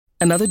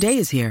Another day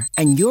is here,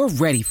 and you're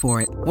ready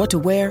for it. What to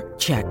wear?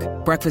 Check.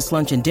 Breakfast,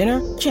 lunch, and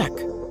dinner? Check.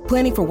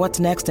 Planning for what's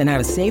next and how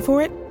to save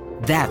for it?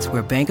 That's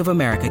where Bank of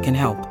America can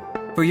help.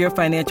 For your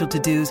financial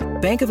to-dos,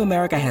 Bank of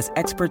America has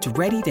experts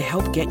ready to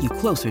help get you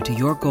closer to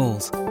your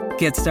goals.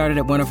 Get started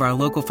at one of our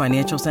local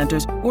financial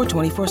centers or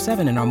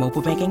 24/7 in our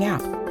mobile banking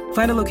app.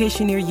 Find a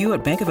location near you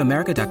at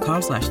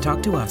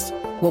bankofamerica.com/talktous.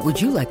 What would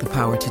you like the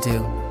power to do?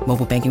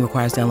 Mobile banking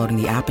requires downloading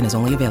the app and is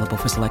only available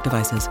for select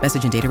devices.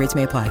 Message and data rates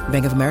may apply.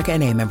 Bank of America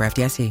N.A., member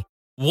FDIC.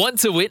 Want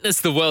to witness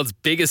the world's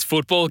biggest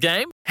football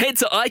game? Head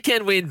to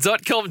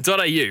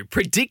iCanWin.com.au,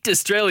 predict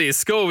Australia's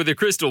score with a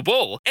crystal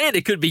ball, and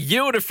it could be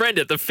you and a friend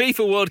at the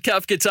FIFA World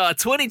Cup Qatar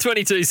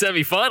 2022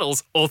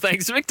 semi-finals, all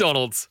thanks to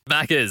McDonald's.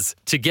 Maccas,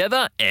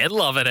 together and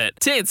loving it.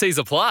 TNCs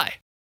apply.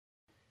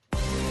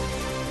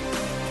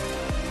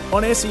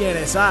 On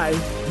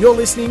SENSA, you're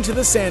listening to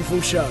The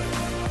SANFL Show.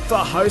 For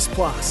Host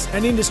Plus,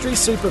 an industry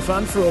super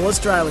fund for all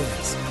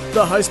Australians.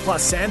 The Host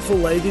Plus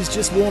SANFL League is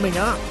just warming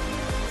up.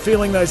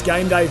 Feeling those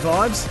game day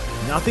vibes?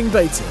 Nothing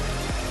beats it.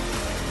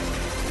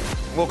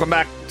 Welcome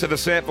back to the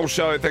SANFL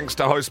Show. Thanks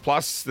to Host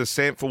Plus, the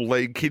SANFL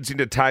League. Kids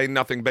entertain,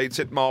 nothing beats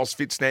it. Miles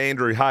Fitz,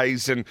 Andrew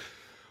Hayes, and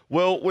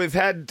well, we've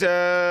had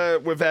a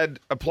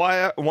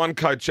player, one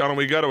coach on, and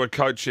we go to a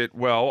coach at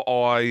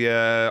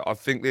I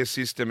think their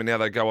system and how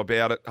they go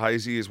about it,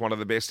 Hazy, is one of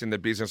the best in the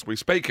business. We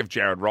speak of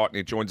JARRAD Wright, and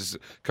he joins us,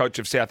 coach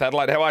of South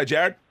Adelaide. How are you,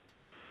 JARRAD?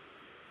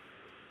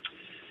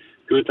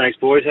 Good, thanks,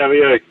 boys. How are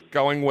you?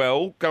 Going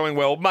well.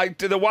 Mate,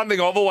 the one thing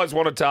I've always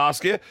wanted to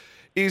ask you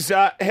is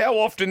how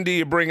often do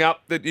you bring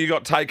up that you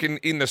got taken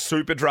in the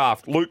super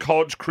draft? Luke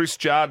Hodge, Chris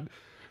Judd,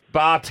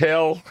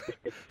 Bartel.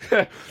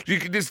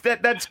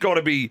 That's got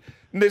to be...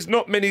 There's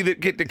not many that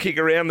get to kick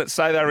around that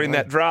say they were in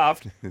that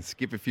draft.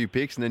 Skip a few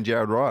picks and then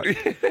JARRAD Wright.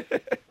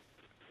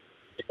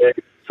 Yeah,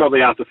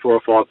 probably after 4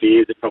 or 5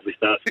 years, it probably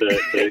starts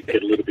to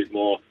get a little bit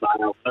more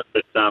fun. But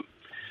no,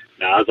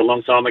 it was a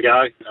long time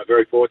ago.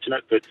 Very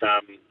fortunate, but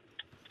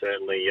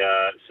certainly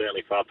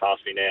far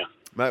past me now.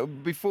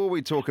 Mate, before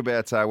we talk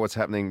about what's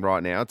happening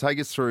right now, take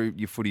us through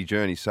your footy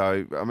journey.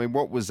 So, I mean,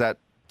 what was that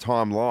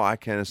time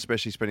like, and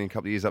especially spending a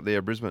couple of years up there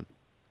at Brisbane?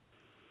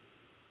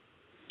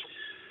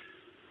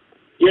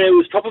 Yeah, it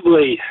was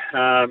probably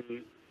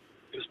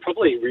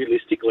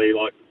realistically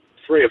like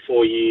 3 or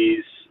 4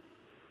 years,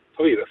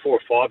 probably about 4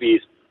 or 5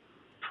 years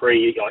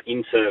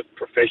into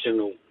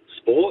professional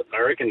sport.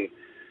 I reckon,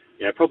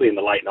 probably in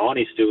the late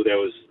 90s still there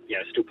was,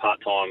 still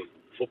part-time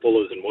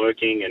footballers and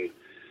working, and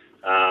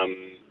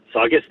so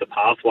I guess the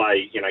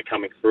pathway,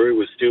 coming through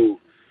was still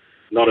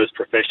not as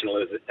professional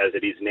as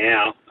it is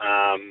now.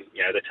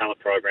 The talent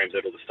programs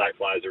that all the state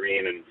players are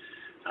in, and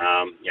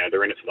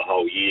they're in it for the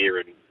whole year,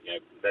 and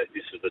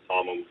this was the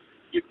time when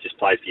you just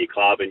played for your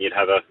club, and you'd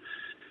have a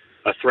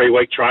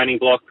 3-week training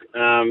block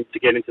to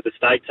get into the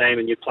state team,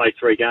 and you'd play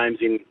 3 games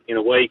in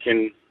a week,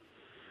 and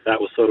that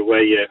was sort of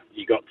where you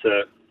got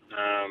to,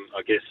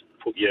 I guess,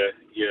 put your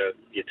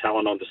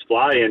talent on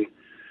display. And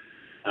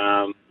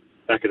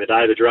back in the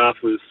day, the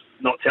draft was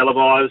not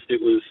televised;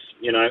 it was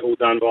all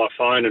done via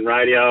phone and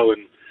radio,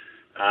 and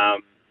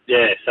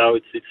so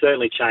it's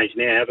certainly changed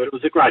now. But it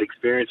was a great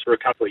experience for a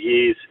couple of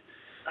years.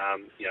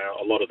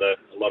 A lot of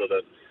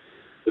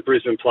the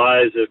Brisbane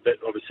players have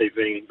obviously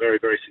been very,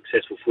 very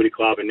successful footy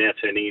club, and now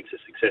turning into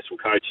successful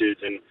coaches.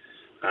 And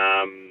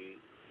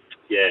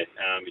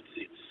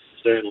it's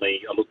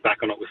certainly, I look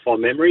back on it with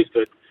fond memories.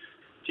 But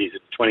geez, I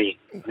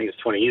think it's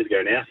 20 years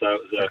ago now, so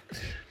it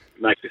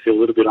makes me feel a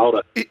little bit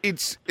older.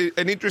 It's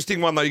an interesting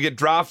one though. You get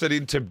drafted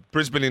into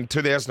Brisbane in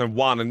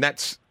 2001, and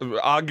that's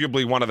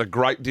arguably one of the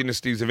great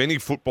dynasties of any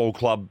football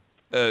club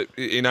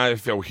in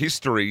AFL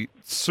history.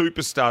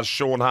 Superstars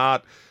Sean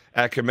Hart,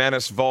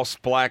 Kamanis, Voss,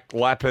 Black,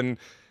 Lappin.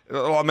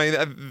 I mean,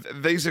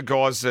 these are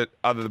guys that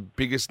are the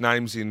biggest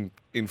names in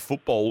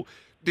football.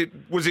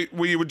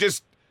 Were you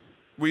just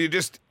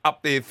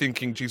up there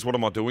thinking, geez, what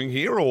am I doing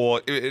here?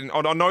 Or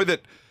I know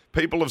that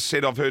people have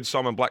said, I've heard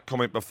Simon Black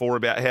comment before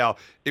about how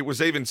it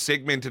was even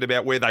segmented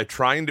about where they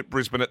trained at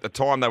Brisbane at the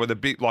time. They were the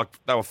bit like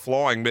they were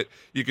flying, but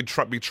you could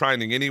be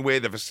training anywhere.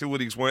 The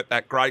facilities weren't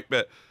that great,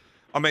 but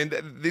I mean,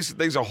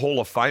 these are Hall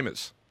of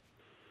Famers.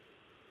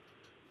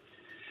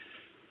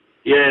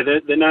 Yeah,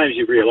 the names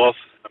you reel off.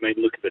 I mean,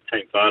 look at the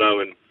team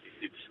photo, and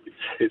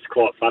it's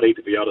quite funny,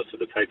 to be honest,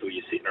 with the people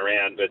you're sitting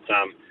around. But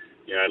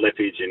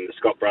Lepage and the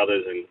Scott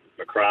brothers and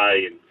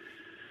McRae and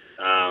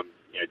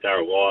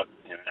Darryl White,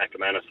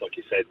 Ackermanis, like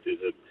you said, there's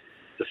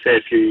a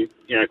fair few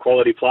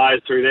quality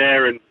players through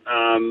there, and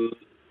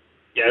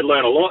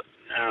learn a lot.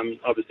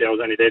 Obviously, I was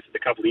only there for a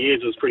couple of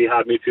years. It was pretty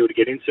hard midfield to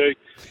get into,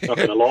 not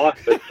going to lie.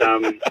 But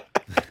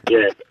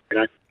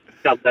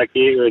come back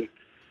here and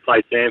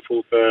played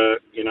SANFL for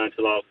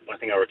until I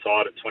think I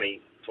retired at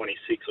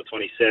 26 or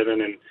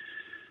 27, and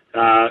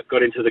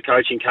got into the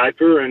coaching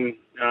caper and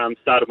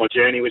started my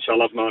journey, which I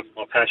love my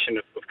passion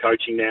of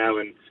coaching now,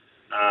 and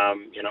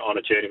on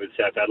a journey with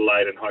South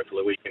Adelaide, and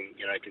hopefully we can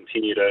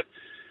continue to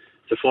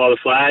fly the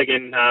flag,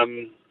 and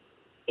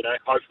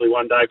hopefully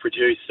one day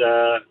produce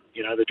the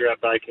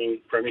drought-breaking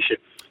premiership.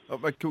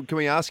 Can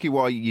we ask you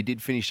why you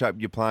did finish up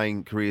your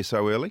playing career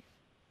so early?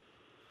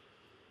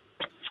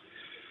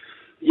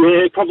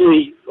 Yeah,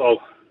 probably.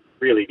 Well,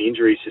 really, the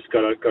injuries just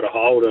got a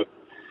hold of.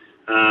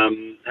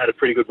 Had a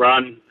pretty good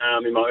run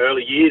in my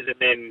early years, and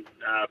then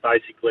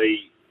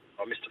basically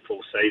I missed a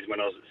full season when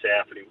I was at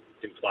South and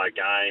didn't play a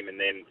game. And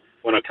then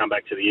when I come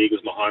back to the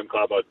Eagles, my home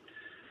club, I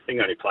think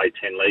I only played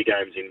 10 league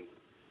games in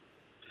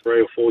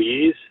 3 or 4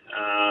 years.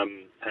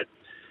 Had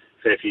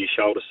a fair few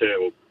shoulder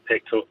or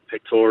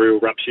pectoral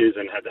ruptures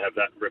and had to have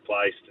that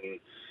replaced, and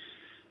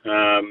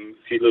a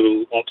few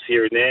little ops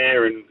here and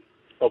there, and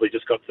probably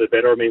just got to the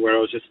better of me where I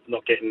was just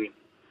not getting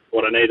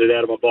what I needed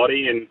out of my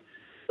body.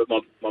 But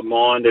my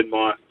mind and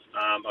my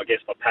I guess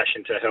my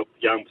passion to help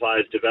young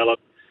players develop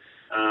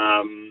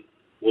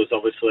was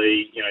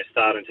obviously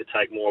starting to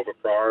take more of a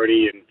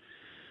priority, and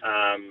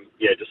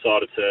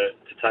decided to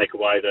take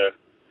away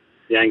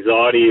the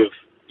anxiety of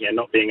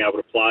not being able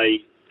to play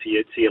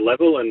to your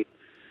level. And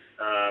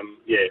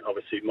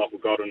obviously Michael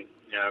Godwin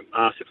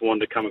asked if I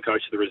wanted to come and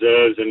coach the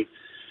reserves, and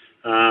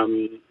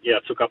I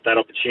took up that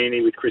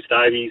opportunity with Chris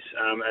Davies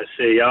as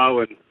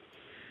CEO, and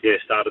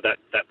started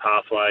that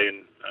pathway,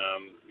 and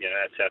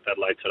at South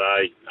Adelaide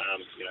today,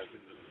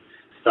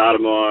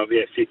 started my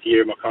 5th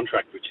year of my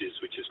contract, which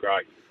is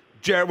great.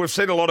 Jarrad, we've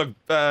seen a lot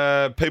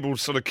of people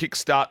sort of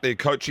kickstart their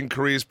coaching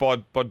careers by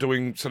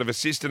doing sort of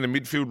assistant and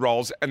midfield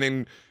roles, and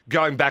then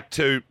going back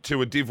to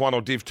a Div 1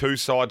 or Div 2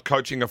 side,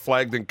 coaching a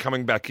flag, then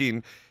coming back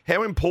in.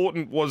 How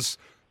important was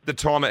the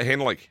time at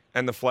Henley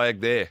and the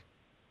flag there?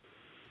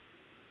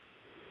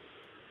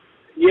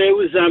 Yeah, it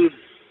was.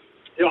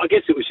 I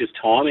guess it was just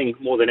timing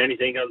more than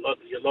anything. A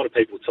lot of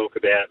people talk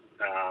about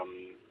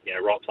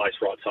right place,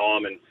 right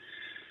time, and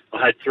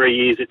I had 3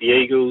 years at the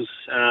Eagles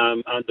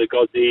under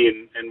Godsey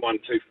and won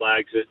 2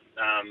 flags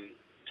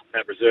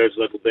at reserves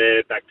level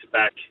there, back to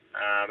back,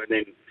 and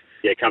then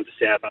come to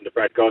South under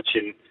Brad Gotch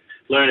and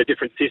learn a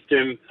different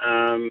system.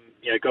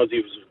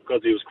 Godsey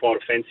was quite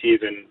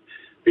offensive and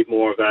a bit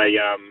more of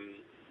a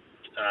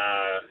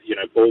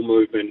ball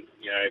movement,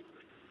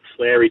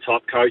 flary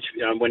type coach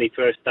when he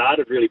first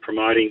started, really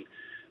promoting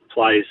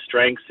players'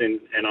 strengths, and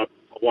I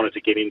wanted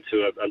to get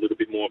into a little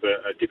bit more of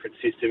a different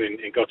system, and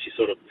Gotchi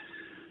sort of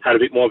had a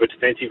bit more of a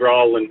defensive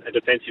role and a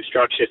defensive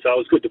structure, so it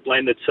was good to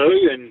blend the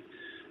two. And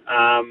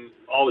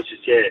I was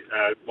just,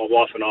 my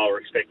wife and I were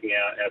expecting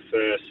our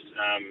first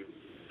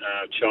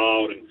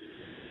child, and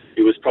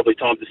it was probably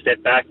time to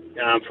step back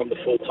from the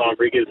full-time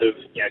rigours of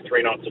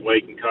 3 nights a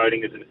week and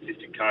coding as an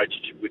assistant coach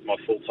with my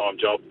full-time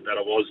job that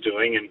I was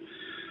doing, and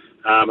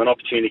an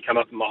opportunity come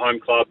up in my home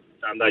club.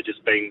 They'd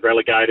just been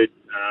relegated,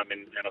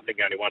 and I think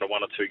only won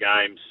 1 or 2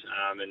 games,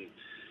 and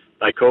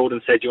they called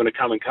and said, "Do you want to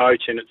come and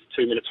coach?" And it's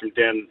 2 minutes from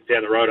down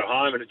the road at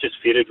home, and it just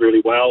fitted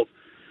really well.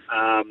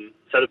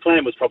 So the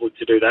plan was probably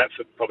to do that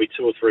for probably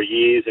 2 or 3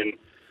 years, and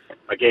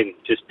again,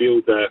 just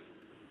build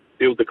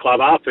the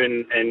club up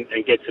and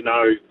get to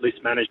know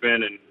list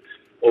management and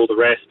all the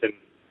rest. And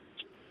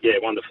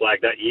won the flag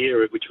that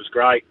year, which was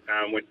great.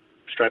 Went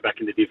straight back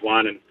into Div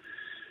 1, and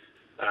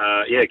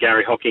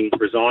Gary Hocking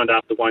resigned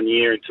after 1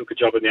 year and took a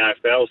job in the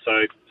AFL.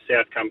 So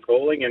South come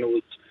calling, and it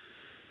was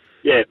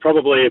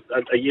probably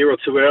a year or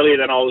 2 earlier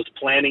than I was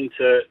planning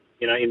to,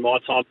 in my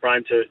time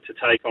frame to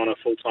take on a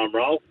full-time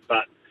role.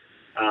 But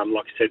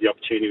like I said, the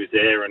opportunity was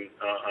there, and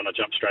I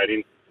jumped straight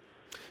in.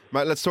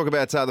 Mate, let's talk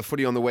about the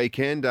footy on the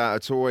weekend.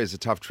 It's always a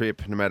tough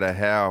trip, no matter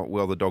how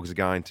well the Dogs are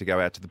going, to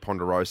go out to the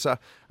Ponderosa.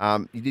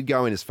 You did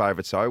go in as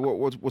favourites, though.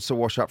 What's the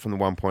wash-up from the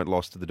 1-point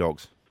loss to the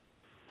Dogs?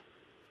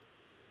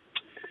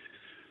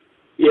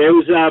 Yeah,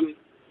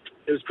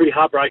 it was pretty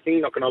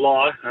heartbreaking, not going to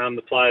lie.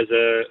 The players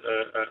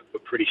were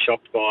pretty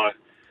shocked by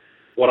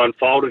what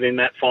unfolded in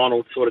that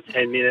final sort of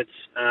 10 minutes.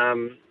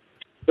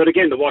 But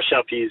again, the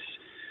wash-up is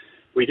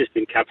we just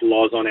didn't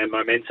capitalise on our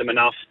momentum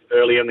enough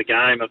early in the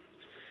game.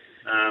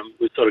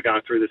 We were sort of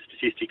going through the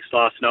statistics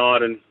last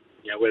night, and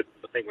I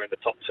think we're in the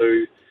top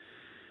 2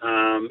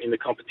 in the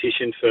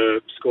competition for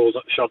scores,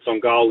 shots on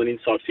goal and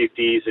inside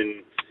 50s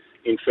and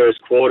in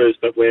first quarters,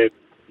 but we're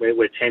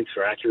 10th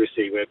for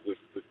accuracy. We're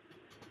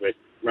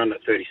running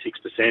at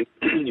 36%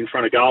 in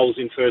front of goals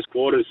in first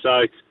quarters.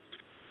 So,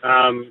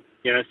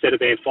 instead of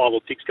being 5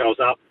 or 6 goals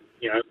up,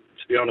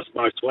 to be honest,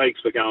 most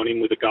weeks we're going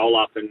in with a goal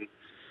up and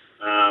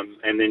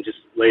then just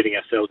leaving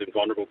ourselves in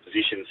vulnerable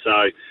positions.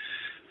 So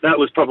that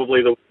was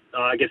probably the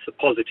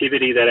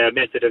positivity that our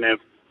method and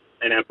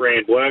our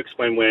brand works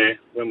when we're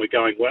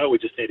going well. We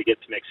just need to get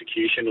some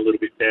execution a little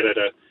bit better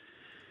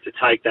to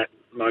take that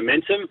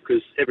momentum,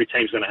 because every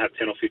team's going to have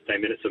 10 or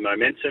 15 minutes of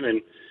momentum,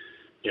 and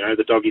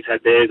the Doggies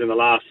had theirs in the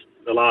last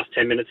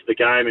 10 minutes of the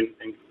game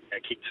and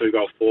kicked 2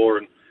 goals for,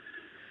 and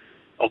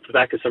off the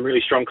back of some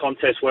really strong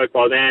contest work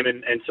by them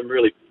and some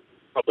really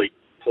probably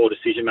poor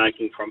decision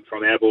making from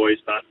our boys.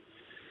 But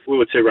we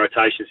were 2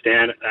 rotations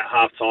down at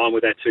half time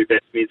with our 2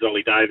 best mids,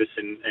 Ollie Davis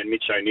and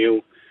Mitch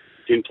O'Neill.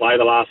 Didn't play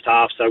the last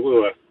half, so we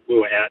were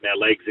out in our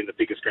legs in the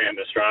biggest ground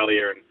in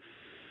Australia, and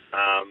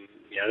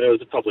there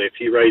was probably a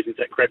few reasons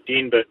that crept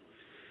in, but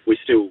we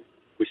still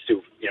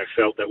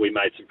felt that we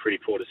made some pretty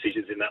poor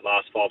decisions in that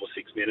last 5 or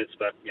 6 minutes.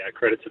 But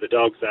credit to the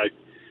Dogs,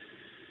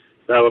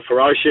 they were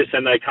ferocious,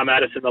 and they come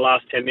at us in the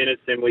last 10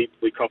 minutes. Then we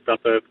coughed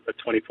up a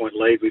 20-point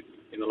lead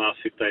in the last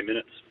 15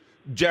 minutes.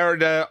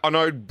 Jared, I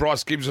know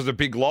Bryce Gibbs was a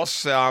big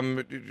loss.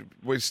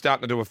 We're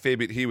starting to do a fair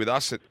bit here with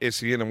us at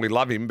SEN, and we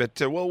love him. But,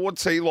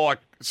 what's he like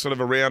sort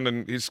of around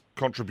and his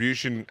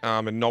contribution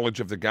and knowledge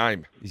of the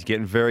game? He's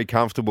getting very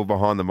comfortable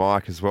behind the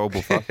mic as well,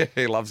 Buffer.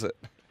 He loves it.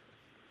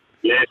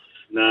 Yes.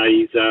 No,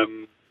 he's...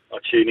 I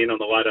tune in on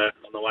the way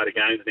to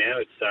games now.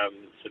 It's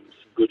some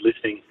good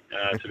listening,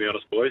 to be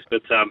honest, boys.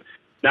 But,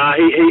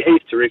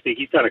 he's terrific.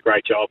 He's done a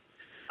great job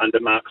under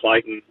Mark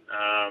Clayton,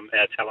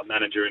 our talent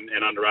manager and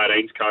under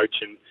 18s coach.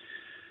 And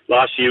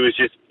last year was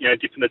just,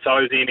 dipping the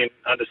toes in and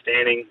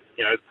understanding,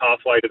 the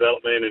pathway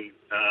development and,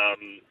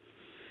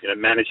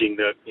 managing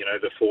the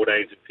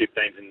 14s and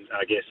 15s and,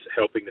 I guess,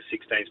 helping the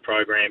 16s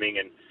programming.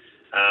 And,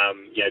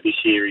 this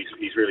year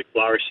he's really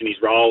flourished in his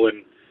role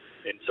and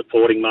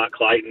supporting Mark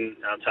Clayton,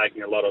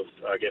 taking a lot of,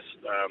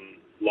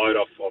 load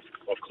off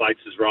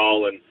Clayton's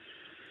role. And,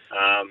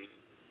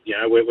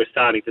 we're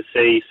starting to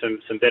see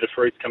some better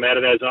fruits come out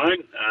of our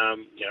zone.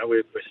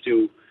 We're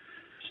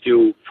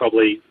still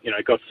probably,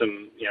 got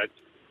some,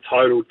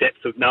 total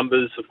depth of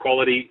numbers of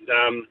quality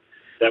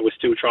that we're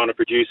still trying to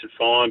produce and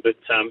find. But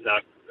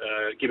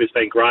Gibber's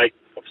been great.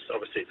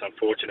 Obviously, it's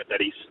unfortunate that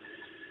he's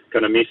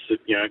going to miss,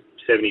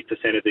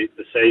 70% of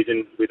the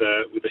season with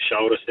a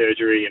shoulder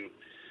surgery, and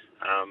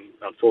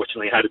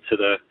unfortunately added to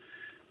the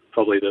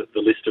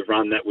list of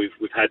run that we've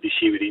had this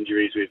year with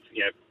injuries. With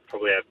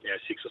probably our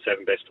 6 or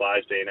 7 best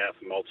players being out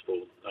for most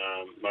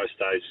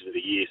stages of the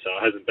year. So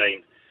it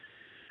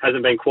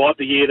hasn't been quite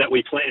the year that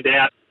we planned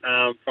out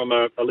from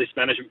a list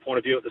management point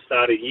of view at the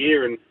start of the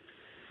year. And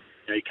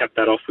you cap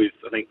that off with,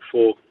 I think,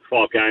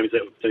 4-5 games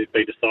that have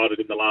been decided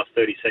in the last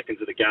 30 seconds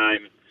of the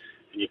game,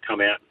 and you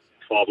come out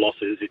 5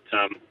 losses. It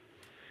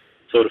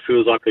sort of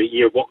feels like a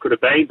year of what could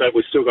have been, but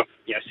we've still got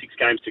 6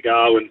 games to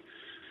go and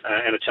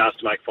a chance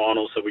to make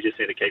finals, so we just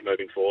need to keep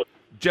moving forward.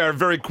 Jared,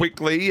 very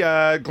quickly,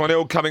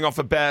 Glenelg coming off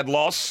a bad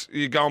loss.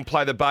 You go and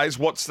play the Bays.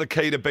 What's the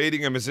key to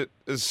beating them? Is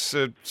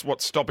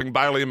what's stopping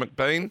Bailey and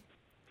McBean?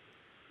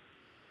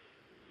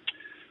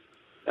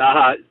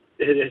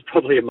 There's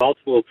probably a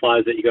multiple of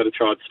players that you've got to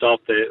try and stop.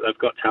 They've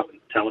got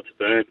talent to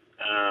burn,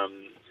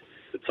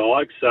 the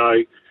Tigers.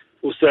 So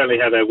we'll certainly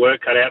have our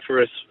work cut out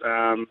for us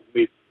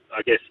with,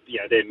 I guess,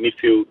 their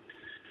midfield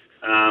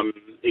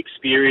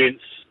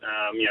experience.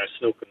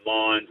 Snook and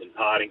Lyons and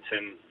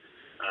Partington.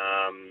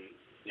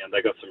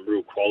 They got some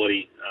real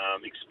quality,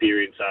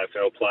 experienced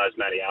AFL players,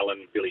 Matty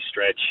Allen, Billy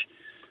Stretch.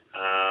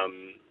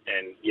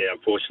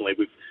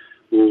 Unfortunately,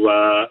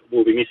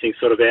 we'll be missing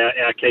sort of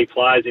our key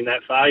players in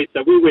that phase.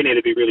 So we need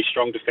to be really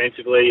strong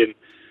defensively and,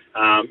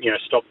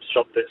 stop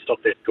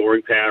their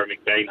scoring power,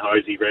 McBean,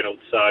 Hosey,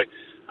 Reynolds. So,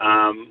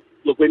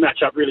 look, we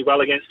match up really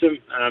well against them.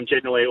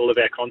 Generally, all of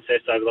our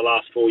contests over the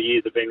last 4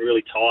 years have been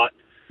really tight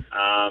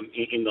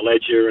in the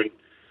ledger. And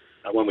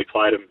when we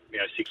played them,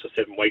 6 or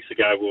 7 weeks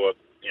ago, we were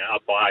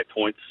up by 8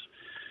 points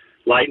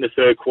late in the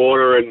third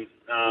quarter, and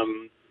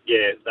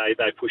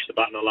they pushed the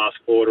button in the last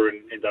quarter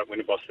and ended up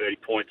winning by 30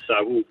 points.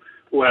 So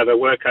we'll have our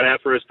work cut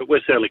out for us, but we're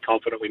certainly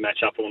confident we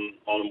match up on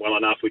them well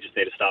enough. We just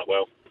need to start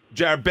well.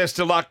 Jared, best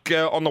of luck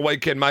on the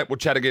weekend, mate. We'll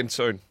chat again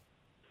soon.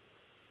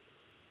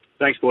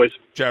 Thanks, boys.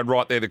 Jared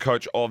Wright there, the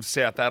coach of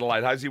South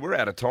Adelaide. Hazy, we're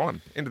out of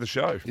time. End of the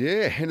show.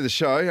 Yeah, end of the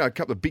show. A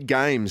couple of big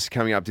games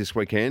coming up this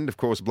weekend. Of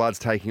course, Bloods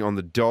taking on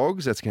the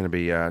Dogs. That's going to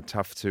be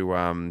tough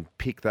to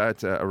pick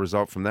that, a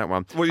result from that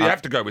one. Well, you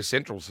have to go with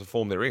Central's the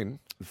form they're in.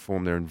 The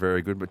form they're in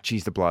very good, but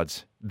geez, the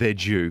Bloods, they're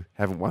due.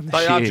 Haven't won this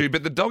year. They are due,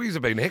 but the Doggies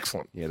have been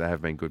excellent. Yeah, they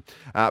have been good.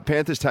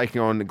 Panthers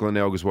taking on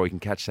Glenelg as well. You can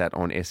catch that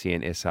on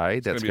SEN SA.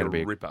 That's going to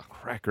be a ripper.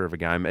 Cracker of a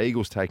game.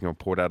 Eagles taking on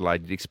Port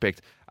Adelaide. You'd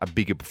expect a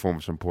bigger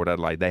performance from Port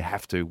Adelaide. They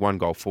have to. 1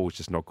 goal for is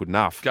just not good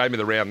enough. Game of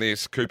the round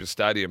this, Cooper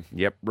Stadium.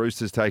 Yep,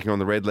 Roosters taking on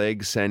the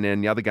Redlegs. And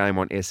then the other game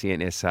on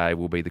SEN SA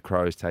will be the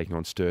Crows taking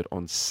on Sturt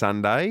on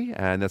Sunday.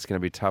 And that's going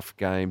to be a tough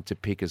game to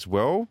pick as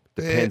well.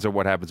 Depends on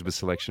what happens with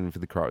selection for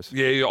the Crows.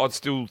 Yeah, I'd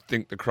still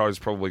think the Crows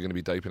probably going to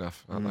be deep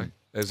enough, aren't they?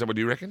 Is that what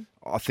you reckon?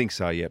 I think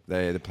so, yep.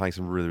 They're playing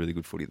some really, really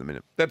good footy at the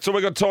minute. That's all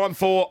we've got time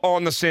for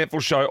on the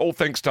SANFL show. All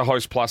thanks to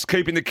Host Plus.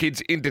 Keeping the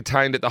kids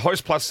entertained at the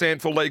Host Plus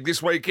SANFL League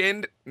this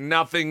weekend.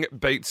 Nothing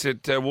beats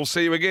it. We'll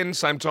see you again,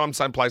 same time,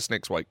 same place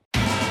next week.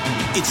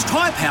 It's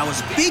Tyre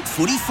Power's Big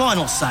Footy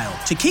Final Sale.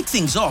 To kick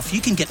things off,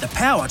 you can get the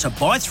power to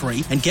buy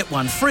 3 and get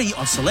 1 free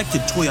on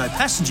selected Toyo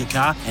passenger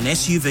car and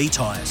SUV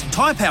tyres.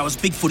 Tyre Power's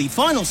Big Footy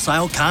Final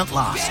Sale can't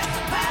last.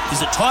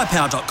 Visit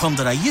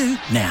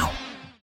tyrepower.com.au now.